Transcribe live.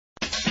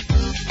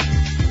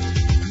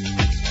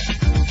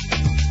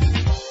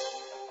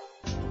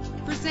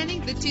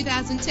the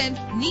 2010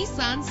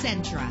 Nissan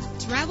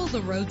Sentra. Travel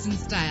the roads in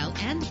style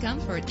and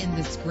comfort in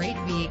this great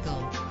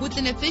vehicle. With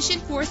an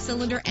efficient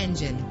 4-cylinder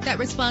engine that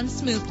responds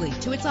smoothly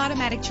to its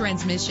automatic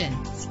transmission.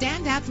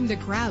 Stand out from the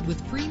crowd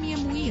with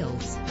premium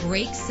wheels.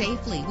 Brake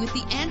safely with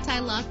the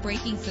anti-lock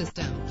braking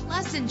system.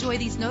 Plus, enjoy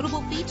these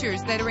notable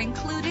features that are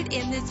included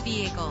in this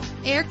vehicle: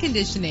 air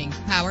conditioning,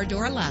 power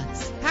door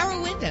locks,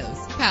 power windows,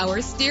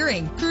 power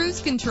steering,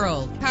 cruise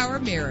control, power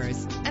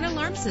mirrors, an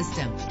alarm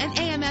system, an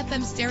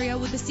AM/FM stereo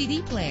with a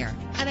CD player,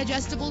 an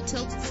adjustable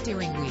tilt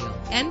steering wheel.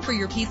 And for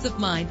your peace of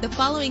mind, the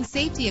following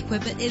safety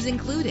equipment is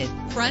included: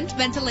 front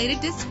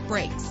ventilated disc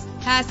brakes,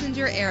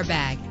 passenger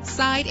airbag,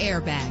 side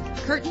airbag,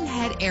 curtain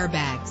head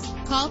airbags.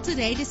 Call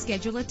today to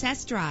schedule a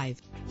test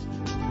drive.